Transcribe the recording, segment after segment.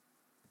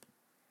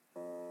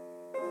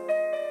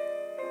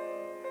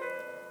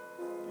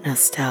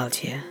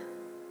Nostalgia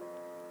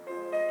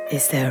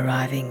is the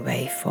arriving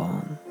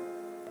waveform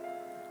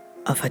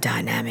of a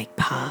dynamic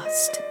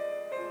past,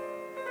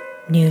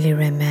 newly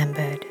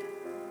remembered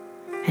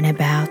and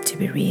about to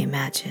be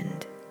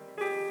reimagined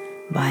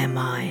by a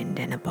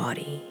mind and a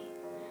body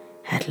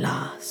at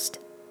last,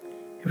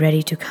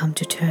 ready to come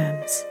to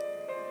terms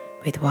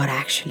with what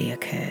actually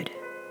occurred.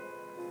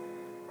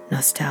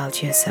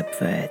 Nostalgia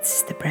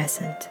subverts the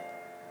present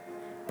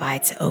by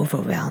its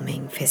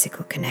overwhelming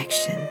physical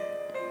connection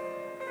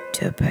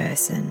to a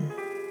person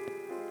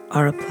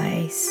or a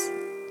place,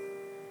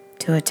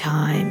 to a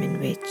time in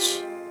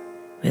which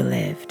we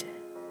lived,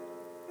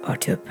 or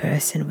to a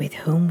person with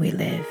whom we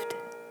lived,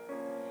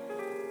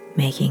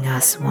 making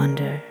us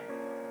wonder,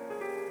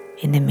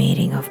 in the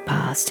meeting of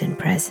past and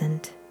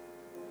present,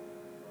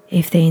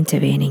 if the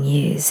intervening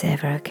years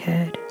ever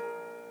occurred.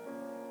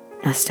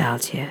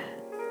 Nostalgia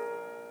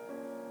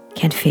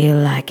can feel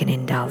like an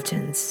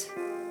indulgence,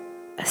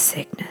 a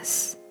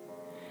sickness,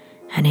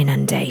 an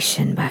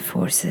inundation by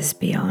forces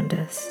beyond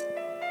us,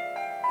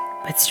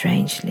 but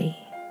strangely,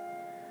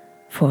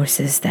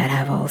 forces that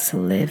have also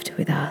lived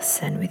with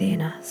us and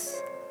within us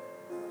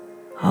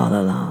all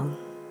along.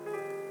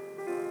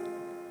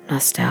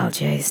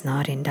 Nostalgia is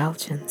not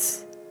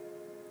indulgence.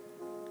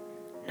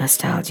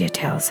 Nostalgia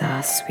tells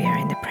us we are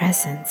in the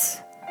presence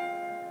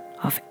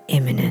of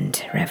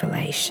imminent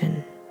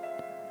revelation,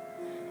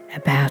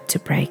 about to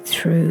break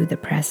through the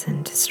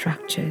present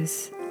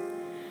structures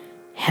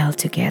held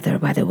together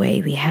by the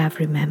way we have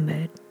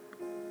remembered,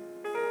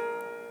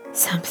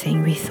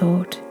 something we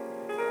thought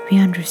we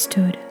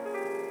understood,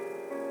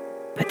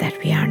 but that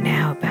we are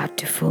now about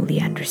to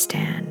fully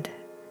understand,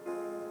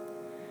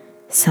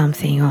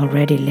 something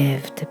already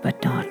lived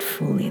but not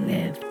fully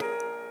lived,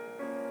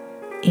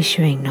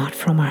 issuing not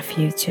from our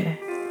future,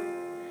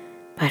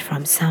 but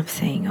from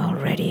something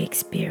already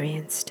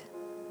experienced,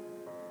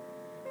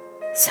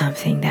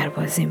 something that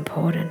was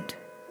important,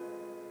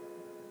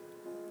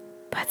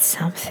 but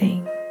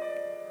something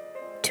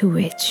to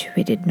which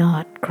we did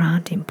not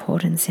grant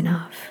importance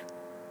enough,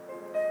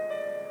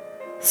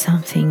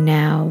 something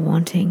now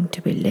wanting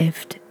to be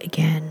lived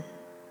again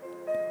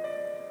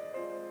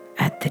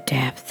at the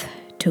depth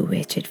to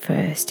which it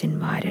first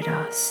invited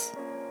us,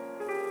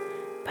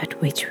 but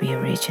which we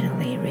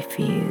originally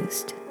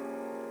refused.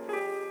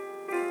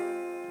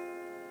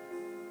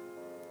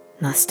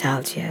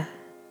 Nostalgia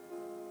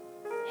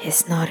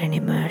is not an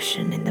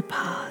immersion in the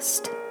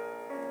past.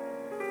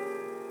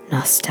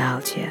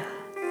 Nostalgia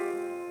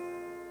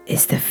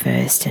is the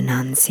first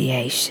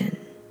annunciation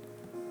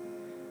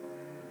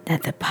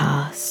that the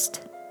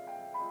past,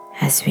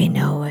 as we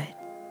know it,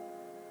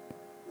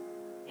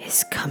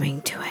 is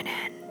coming to an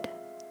end.